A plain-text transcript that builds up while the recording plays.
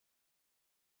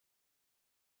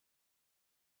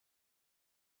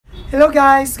Hello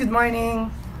guys, good morning.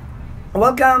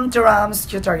 Welcome to Ramz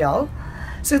tutorial.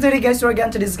 So today guys, we're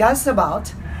going to discuss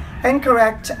about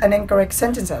incorrect and incorrect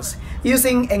sentences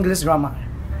using English grammar.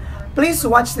 Please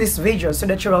watch this video so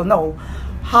that you will know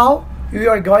how you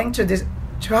are going to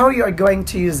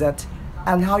use it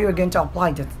and how you're going to apply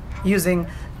it using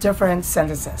different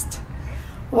sentences.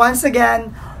 Once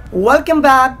again, welcome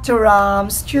back to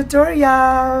Ramz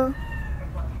tutorial.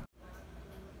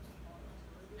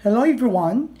 Hello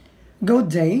everyone. Good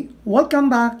day, welcome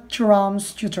back to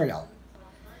Ramz tutorial.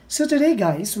 So today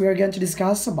guys, we are going to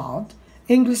discuss about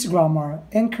English grammar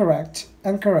incorrect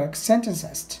and correct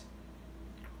sentences.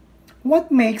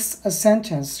 What makes a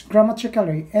sentence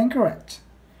grammatically incorrect?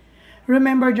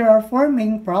 Remember, there are four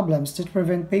main problems that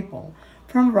prevent people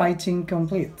from writing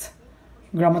complete,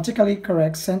 grammatically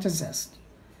correct sentences.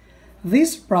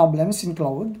 These problems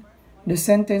include the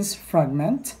sentence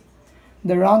fragment,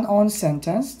 the run-on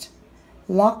sentence,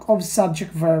 lack of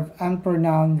subject-verb and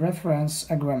pronoun reference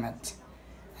agreement,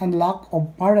 and lack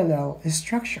of parallel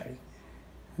structure.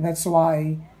 That's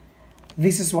why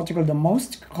this is what you call the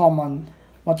most common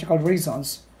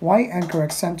reasons why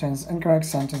incorrect sentences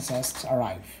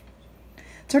arrive.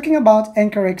 Talking about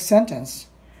incorrect sentence,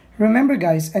 remember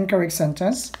guys, incorrect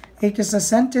sentence, it is a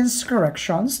sentence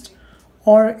corrections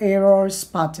or error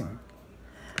spotting.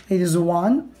 It is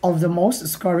one of the most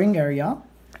scoring area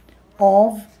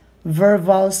of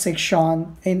verbal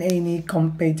section in any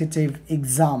competitive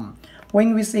exam.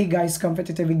 When we say guys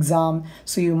competitive exam,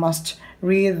 so you must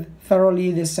read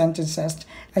thoroughly the sentences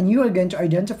and you are going to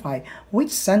identify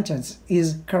which sentence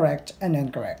is correct and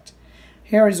incorrect.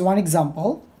 Here is one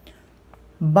example.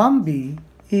 Bambi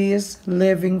is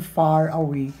living far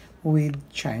away with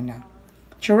China.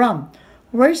 Charam,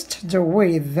 where's the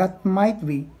word that might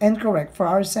be incorrect for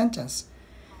our sentence?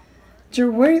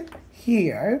 The word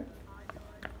here,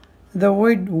 the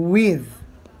word with.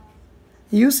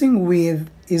 Using with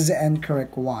is the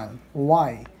incorrect one.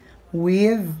 Why?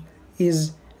 With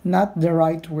is not the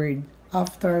right word.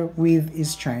 After with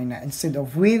is China. Instead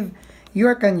of with,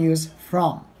 you can use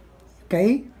from.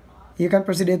 Okay? You can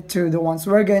proceed it to the ones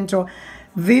we're going to.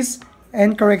 These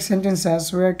incorrect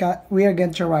sentences, we are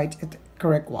going to write it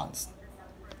correct ones.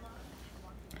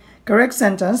 Correct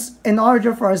sentence. In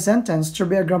order for a sentence to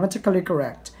be grammatically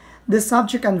correct, the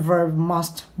subject and verb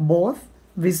must both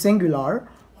be singular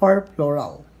or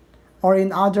plural. Or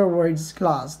in other words,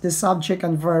 class, the subject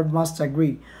and verb must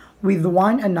agree with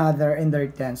one another in their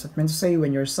tense. It means to say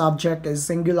when your subject is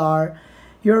singular,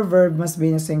 your verb must be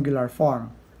in a singular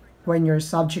form. When your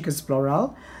subject is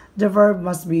plural, the verb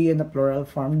must be in a plural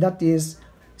form. That is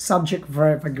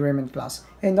subject-verb agreement class.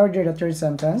 In order that your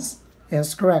sentence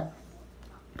is correct.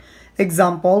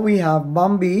 Example, we have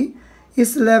Bambi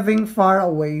is living far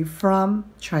away from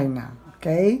China.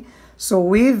 Okay, so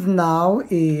with now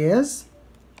is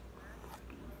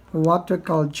what we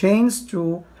call change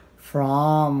to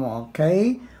from.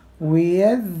 Okay,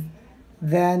 with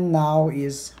then now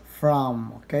is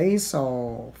from. Okay,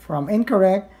 so from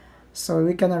incorrect, so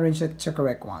we can arrange it to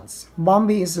correct ones.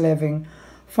 Bambi is living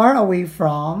far away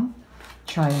from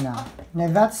China. Now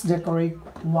that's the correct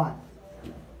one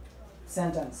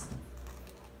sentence.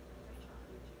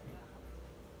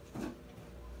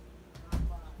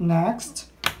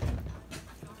 Next,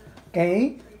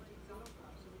 okay,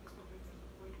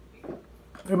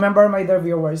 remember my dear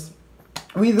viewers,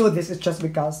 we do this, it's just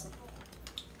because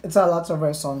it's a lot of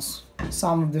lessons.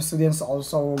 Some of the students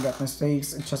also get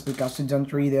mistakes. It's just because you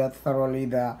don't read it thoroughly,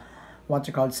 the what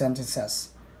you call sentences.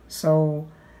 So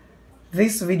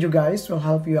this video guys will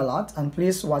help you a lot, and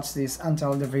please watch this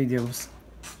until the videos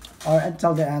or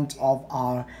until the end of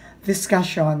our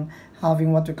discussion,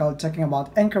 having what we call talking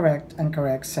about incorrect and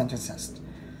correct sentences.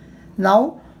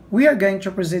 Now we are going to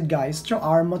proceed guys to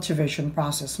our motivation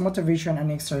process, motivation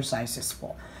and exercises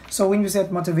for. So when you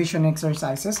set motivation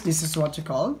exercises, this is what you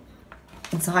call,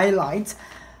 it's highlight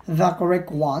the correct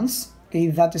ones. Okay,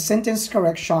 that is sentence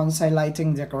corrections,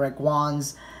 highlighting the correct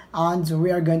ones, and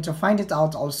we are going to find it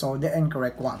out also the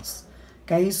incorrect ones.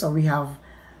 Okay, so we have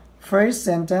first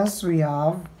sentence, we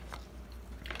have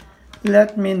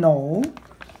let me know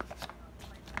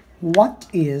what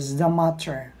is the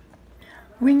matter.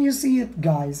 When you see it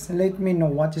guys, let me know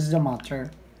what is the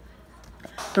matter.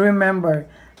 Remember,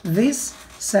 this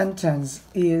sentence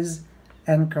is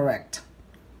incorrect.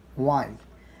 Why?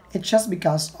 It's just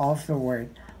because of the word.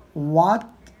 What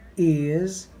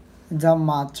is the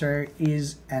matter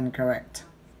is incorrect.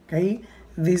 Okay,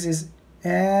 this is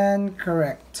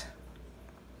incorrect.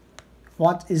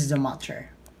 What is the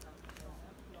matter?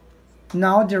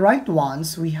 Now the right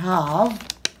ones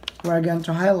we're going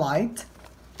to highlight.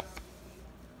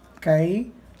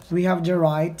 Okay, we have the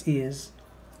right is,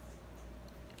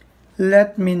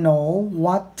 let me know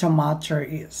what the matter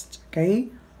is. Okay,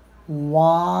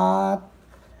 what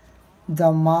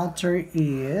the matter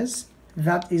is,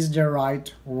 that is the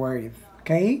right word.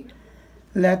 Okay,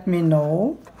 let me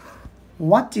know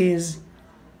what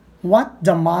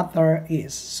the matter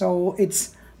is. So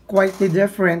it's quite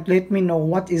different. Let me know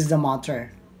what is the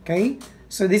matter. Okay,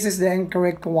 so this is the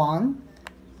incorrect one.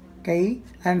 Okay,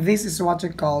 and this is what we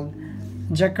call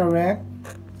the correct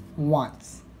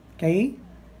ones. Okay,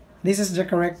 this is the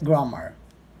correct grammar.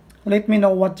 Let me know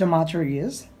what the matter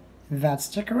is. That's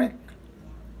the correct.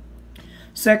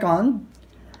 Second,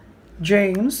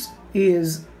 James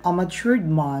is a matured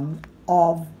man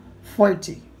of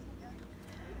 40.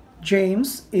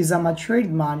 James is a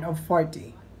matured man of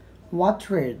 40. What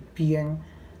word being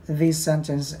this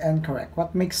sentence incorrect?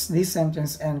 What makes this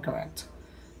sentence incorrect?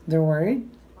 The word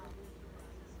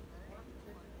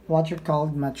what you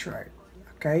called matured.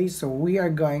 Okay, so we are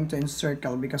going to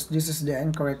encircle because this is the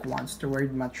incorrect ones, the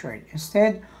word matured.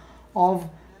 Instead of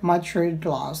matured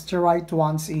class, the right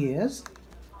ones is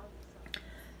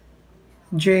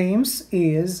James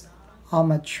is a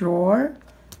mature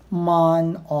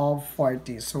man of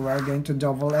 40. So we're going to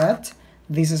double it.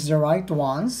 This is the right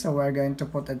one, so we're going to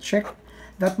put a check.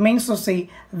 That means to say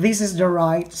this is the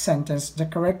right sentence, the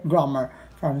correct grammar.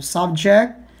 From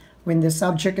subject, when the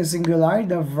subject is singular,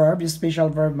 the verb, the special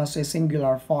verb must be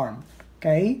singular form.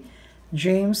 Okay,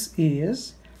 James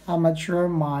is a mature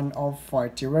man of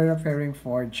 40. We're referring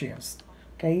for James.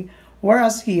 Okay,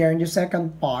 whereas here in the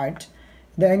second part,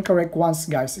 the incorrect ones,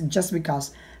 guys, just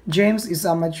because James is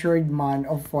a matured man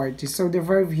of 40. So the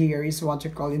verb here is what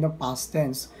you call in the past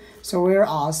tense. So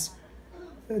whereas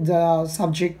the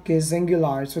subject is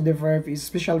singular, so the verb is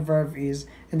special verb is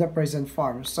in the present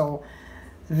form. So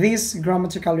this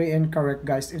grammatically incorrect,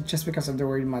 guys. It's just because of the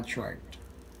word matured,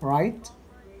 right?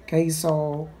 Okay,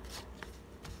 so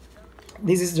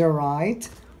this is the right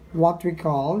what we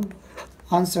call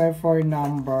answer for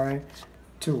number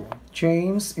 2.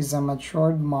 James is a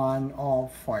matured man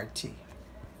of 40.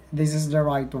 This is the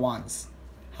right ones.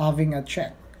 Having a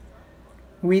check.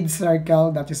 With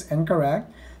circle, that is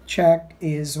incorrect. Check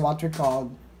is what we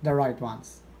call the right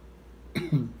ones.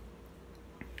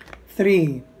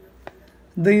 3.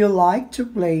 Do you like to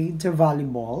play the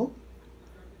volleyball?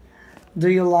 Do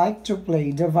you like to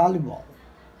play the volleyball?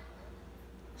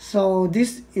 So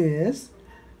this is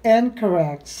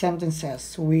incorrect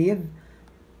sentences with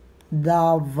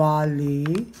the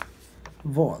volleyball.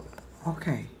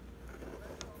 Okay.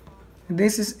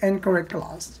 This is incorrect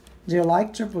clause. Do you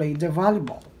like to play the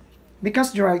volleyball?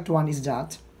 Because the right one is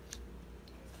that.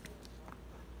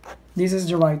 This is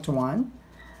the right one.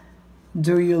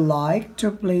 Do you like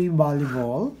to play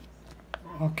volleyball?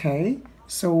 Okay.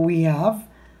 So we have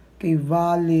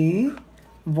volleyball.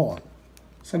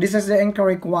 So this is the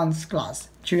incorrect ones class.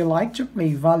 Do you like to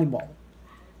play volleyball?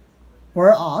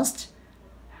 We're asked,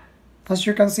 as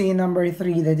you can see in number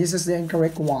 3, that this is the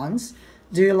incorrect ones.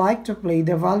 Do you like to play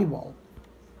the volleyball?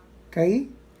 Okay.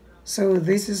 So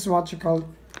this is what you call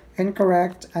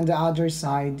incorrect, and the other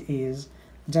side is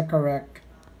the correct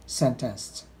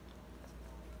sentence.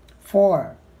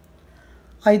 4.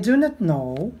 I do not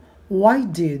know why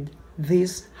did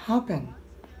this happen.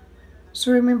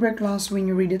 So remember, class, when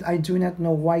you read it, I do not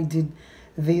know why did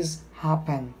this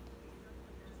happen.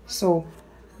 So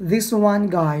this one,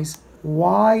 guys,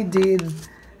 why did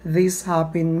this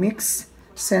happen, mix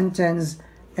sentence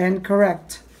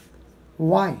incorrect.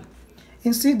 Why?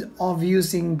 Instead of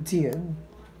using did,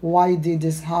 why did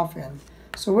this happen?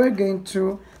 So we're going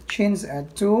to change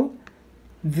it to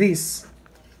this.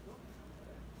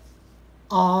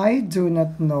 I do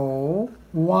not know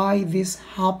why this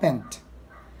happened.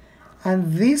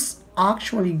 And this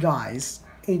actually, guys,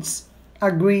 it's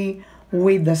agree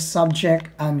with the subject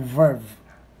and verb.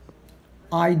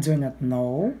 I do not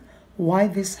know why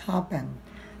this happened.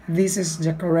 This is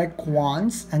the correct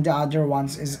ones, and the other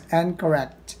ones is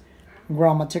incorrect.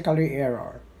 Grammatically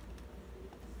error.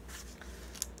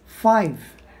 5.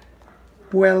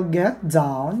 We'll get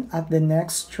down at the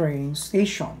next train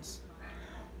stations.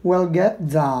 We'll get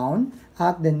down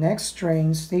at the next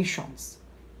train stations.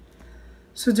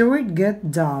 So the word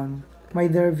get down, my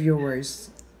dear viewers,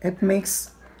 it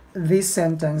makes this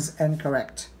sentence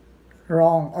incorrect,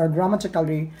 wrong, or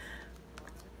grammatically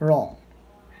wrong.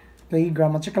 Okay,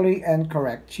 grammatically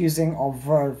incorrect, using a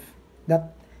verb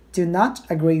that do not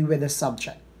agree with the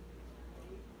subject.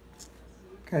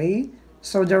 Okay,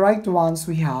 so the right ones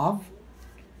we have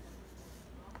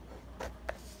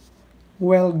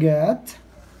will get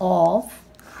off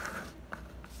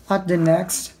at the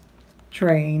next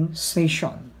train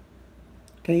station.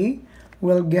 Okay,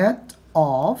 will get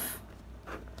off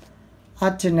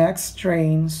at the next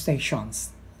train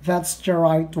stations. That's the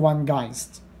right one,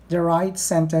 guys. The right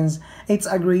sentence. It's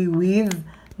agree with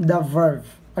the verb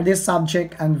or the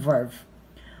subject and verb.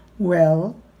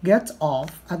 Will get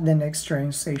off at the next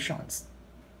train stations.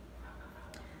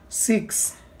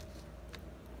 6.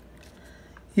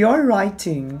 Your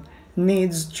writing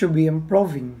needs to be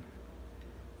improving.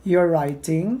 Your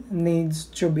writing needs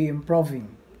to be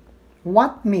improving.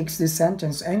 What makes this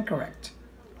sentence incorrect?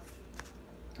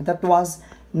 That was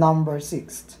number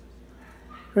 6.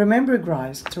 Remember,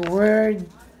 guys, the word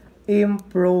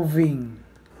improving.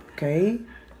 Okay,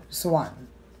 this one.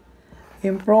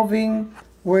 Improving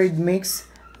word makes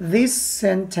this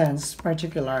sentence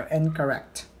particular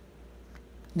incorrect.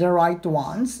 The right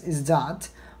ones is that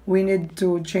we need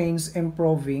to change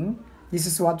improving. This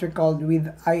is what we called with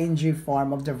ing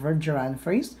form of the verb gerund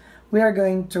phrase. We are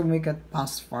going to make it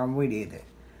past form with it.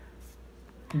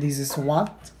 This is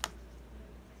what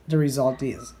the result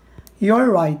is. Your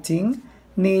writing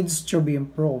needs to be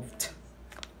improved.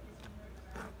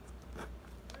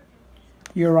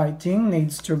 Your writing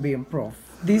needs to be improved.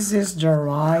 This is the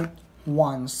right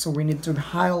one. So we need to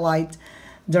highlight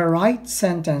the right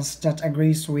sentence that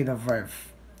agrees with the verb.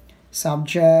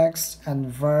 Subjects and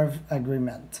verb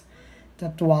agreement.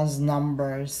 That was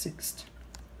number 6.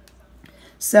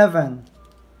 7.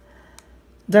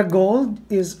 The gold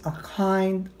is a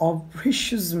kind of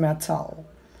precious metal.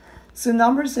 So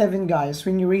number 7, guys,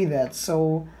 when you read that,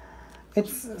 so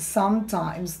it's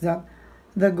sometimes that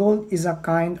the gold is a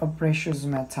kind of precious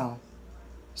metal.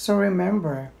 So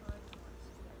remember,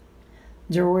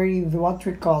 the word what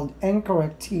we called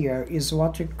incorrect here is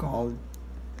what we call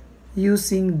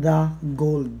using the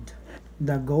gold.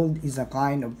 The gold is a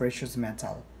kind of precious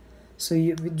metal. So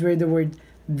you read the word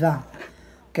the.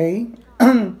 Okay?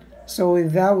 So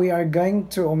with that, we are going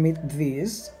to omit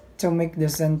this to make the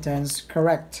sentence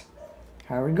correct.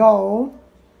 Here we go.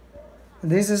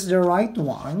 This is the right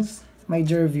ones, my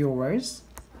dear viewers.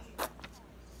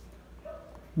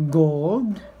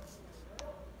 Gold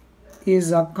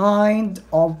is a kind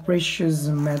of precious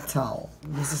metal.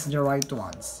 This is the right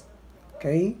ones.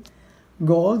 Okay?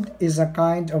 Gold is a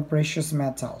kind of precious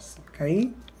metals.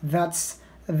 Okay? That's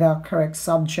the correct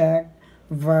subject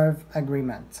verb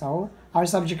agreement. So our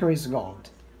subject here is gold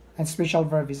and special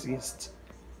verb is is.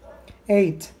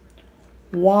 8.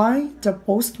 Why the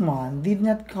postman did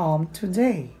not come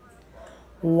today?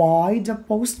 Why the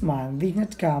postman did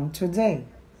not come today?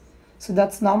 So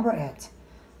that's number 8.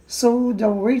 So the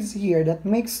words here that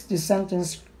makes the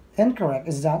sentence incorrect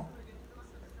is that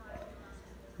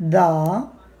the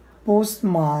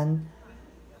postman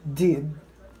did,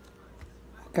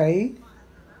 okay,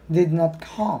 did not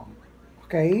come,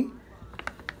 okay.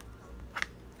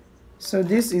 So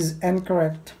this is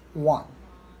incorrect one.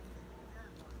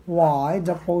 Why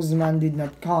the postman did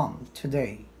not come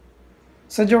today?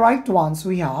 So the right ones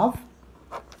we have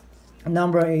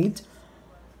number 8.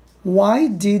 Why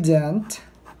didn't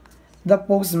the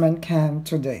postman come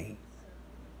today?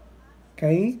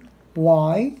 Okay,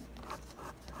 why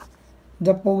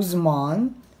the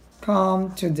postman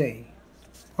come today?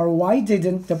 Or why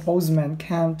didn't the postman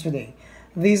come today?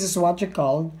 This is what you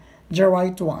call the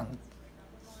right one.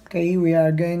 Okay, we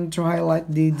are going to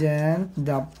highlight didn't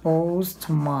the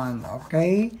postman.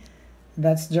 Okay,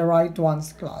 that's the right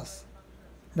one's class.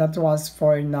 That was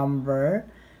for number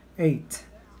 8.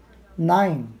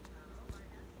 9.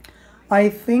 I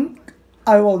think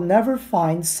I will never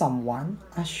find someone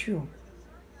as you.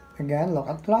 Again, look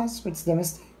at class. What's the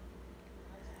mistake?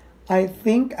 I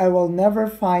think I will never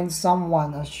find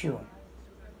someone as you.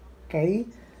 Okay,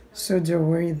 so the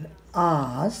word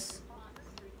as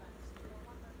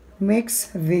makes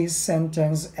this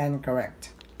sentence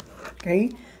incorrect.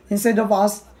 Okay, instead of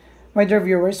us, my dear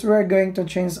viewers, we're going to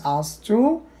change us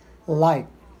to like.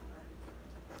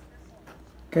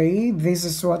 Okay, this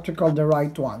is what we call the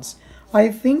right ones. I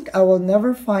think I will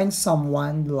never find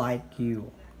someone like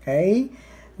you. Okay,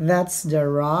 that's the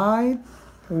right,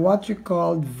 what you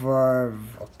call verb.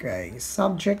 Okay,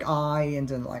 subject I and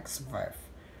then next verb.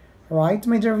 Right,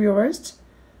 my dear viewers?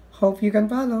 Hope you can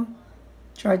follow.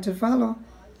 Try to follow.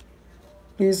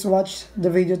 Please watch the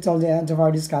video till the end of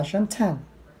our discussion. 10.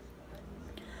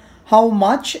 How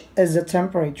much is the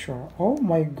temperature? Oh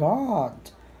my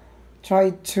God.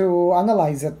 Try to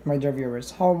analyze it, my dear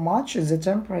viewers. How much is the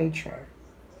temperature?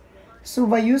 So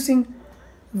by using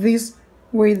this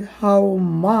with how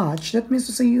much, that means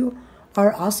to say you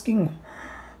are asking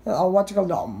what you call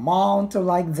the amount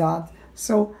like that.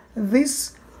 So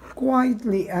this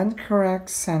quietly incorrect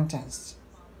sentence.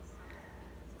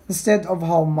 Instead of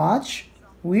how much,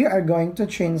 we are going to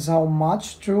change how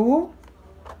much to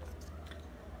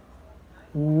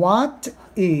what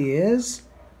is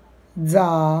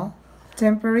the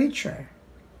temperature.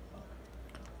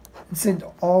 Instead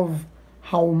of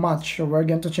how much, we're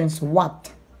going to change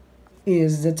what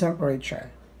is the temperature.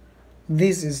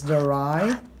 This is the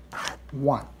right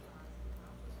one.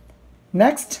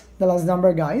 Next, the last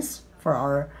number, guys, for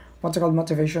our what's called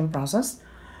motivation process.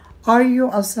 Are you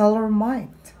a seller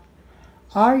mind?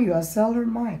 Are you a seller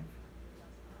mind?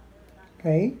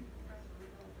 Okay.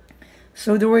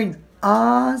 So the word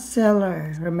a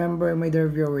seller, remember, my dear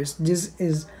viewers, this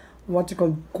is what you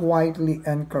call quietly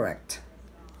incorrect.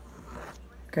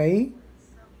 Okay.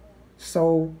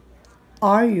 So,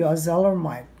 are you a seller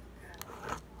mind?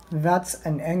 That's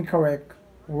an incorrect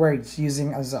word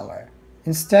using a seller.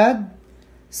 Instead,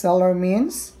 seller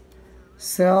means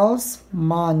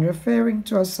salesman, referring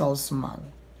to a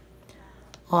salesman.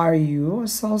 Are you a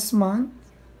salesman?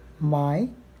 My.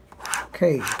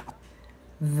 Okay.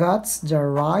 That's the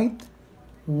right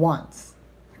ones.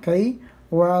 Okay.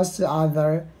 Whereas the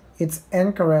other, it's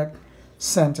incorrect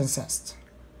sentences.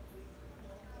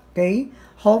 Okay.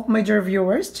 Hope, my dear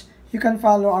viewers, you can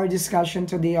follow our discussion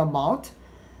today about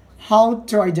how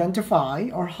to identify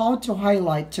or how to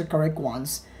highlight the correct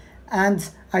ones and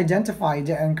identify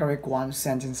the incorrect ones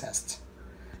sentences.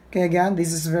 Okay, again,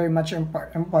 this is very much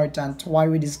important why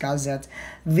we discuss that.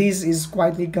 This is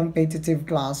quite a competitive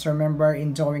class. Remember,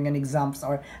 in doing an exams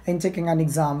or in taking an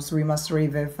exams, we must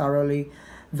read very thoroughly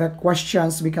the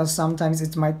questions because sometimes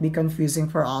it might be confusing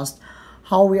for us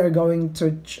how we are going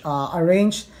to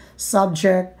arrange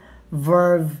subject,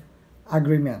 verb,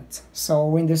 agreement. So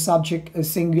when the subject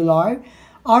is singular,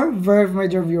 our verb, my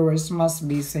dear viewers, must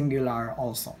be singular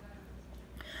also.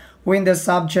 When the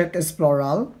subject is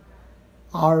plural,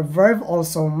 our verb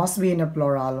also must be in a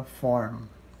plural form.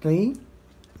 Okay?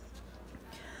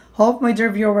 Hope, my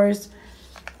dear viewers,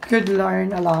 could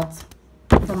learn a lot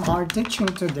from our teaching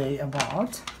today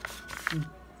about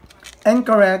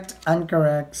incorrect and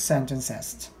correct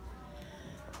sentences.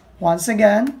 Once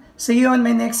again, see you on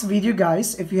my next video,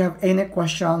 guys. If you have any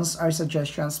questions or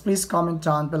suggestions, please comment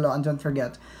down below and don't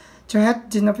forget to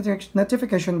hit the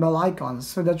notification bell icon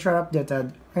so that you're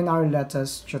updated in our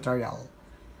latest tutorial.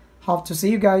 Hope to see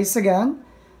you guys again.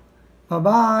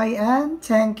 Bye-bye and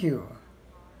thank you.